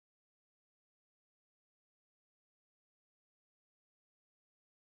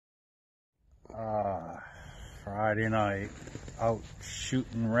Friday night, out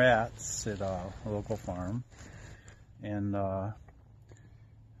shooting rats at a local farm, and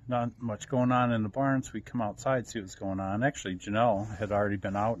not much going on in the barn, so we come outside to see what's going on. Actually, Janelle had already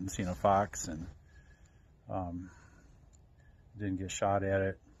been out and seen a fox, and didn't get a shot at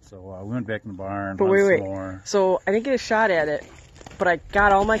it, so we went back in the barn. But wait, more. So I didn't get a shot at it, but I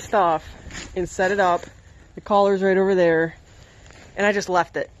got all my stuff and set it up. The collar's right over there, and I just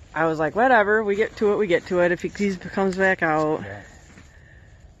left it. I was like, whatever, we get to it, we get to it. If he comes back out. Yeah.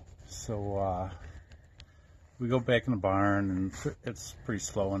 So we go back in the barn, and it's pretty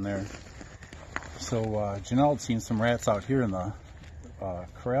slow in there. So Janelle had seen some rats out here in the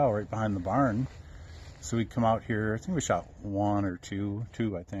corral right behind the barn. So we come out here, I think we shot one or two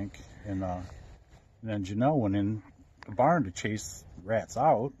I think. And then Janelle went in the barn to chase rats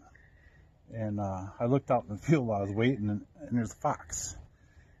out. And I looked out in the field while I was waiting, and there's a fox.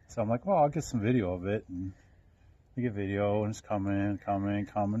 So I'm like, well, I'll get some video of it, and I get video, and it's coming.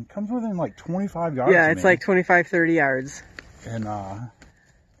 Comes within like 25 yards. Yeah, it's like 25, 30 yards. And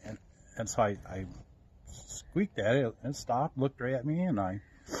so I squeaked at it, and it stopped, looked right at me, and I'm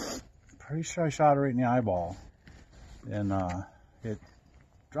pretty sure I shot it right in the eyeball. And it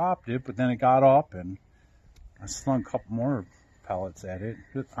dropped it, but then it got up, and I slung a couple more pellets at it.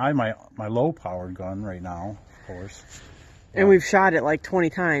 I have my low-powered gun right now, of course. And we've shot it like 20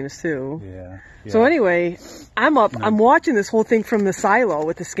 times too. Yeah. So anyway, I'm up. I'm watching this whole thing from the silo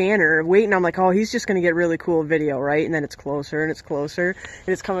with the scanner, waiting. I'm like, oh, he's just going to get really cool video, right? And then it's closer and it's closer and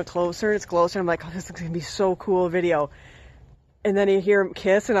it's coming closer and it's closer. I'm like, oh, this is going to be so cool video. And then you hear him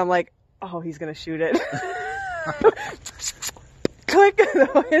kiss, and I'm like, oh, he's going to shoot it. Click.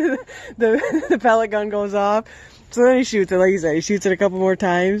 The pellet gun goes off. So then he shoots it, like you said. He shoots it a couple more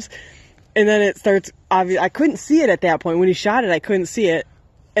times. And then it starts, I couldn't see it at that point. When he shot it, I couldn't see it.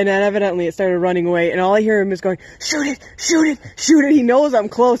 And then evidently it started running away. And all I hear him is going, shoot it, shoot it, shoot it. He knows I'm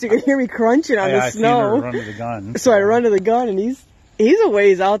close. You can hear me crunching on the snow. I seen her run to the gun. So I run to the gun, and he's a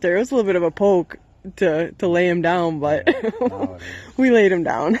ways out there. It was a little bit of a poke to lay him down, but we laid him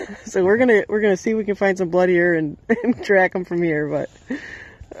down. So we're gonna see if we can find some blood here and track him from here, but...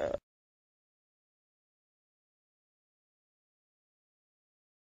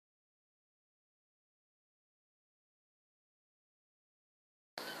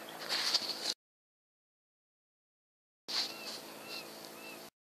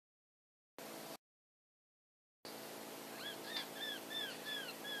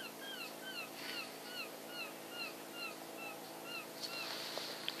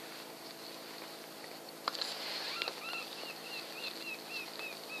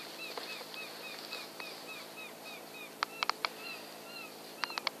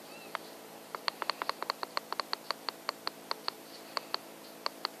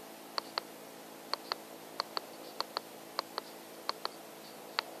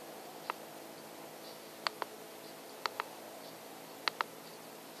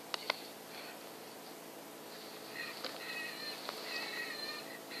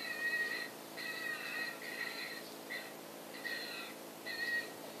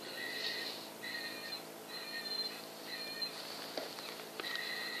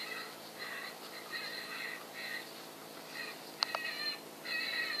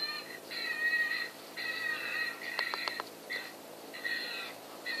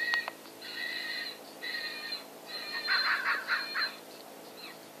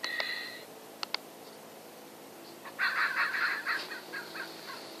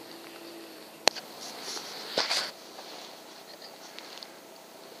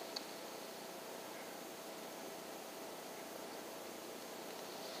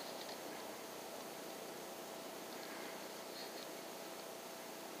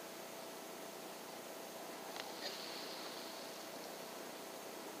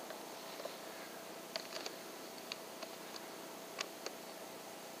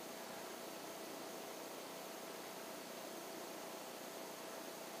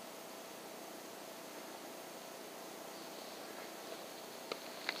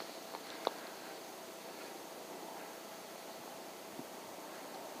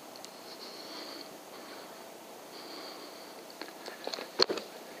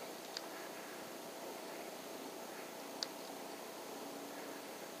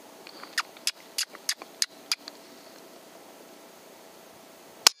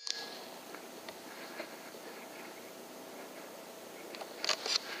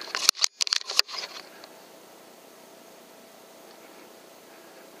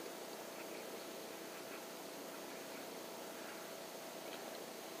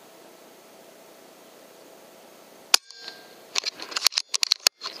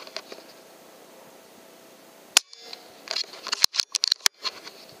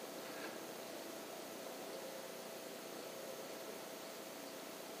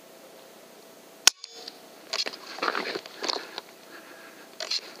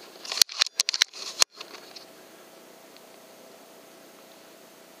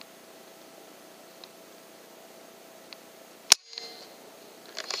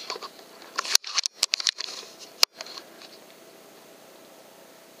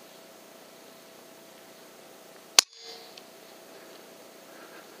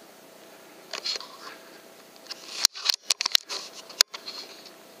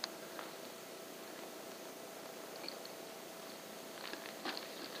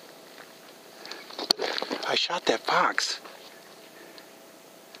 I shot that fox.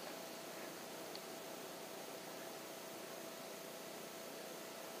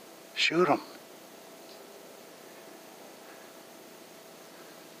 Shoot him.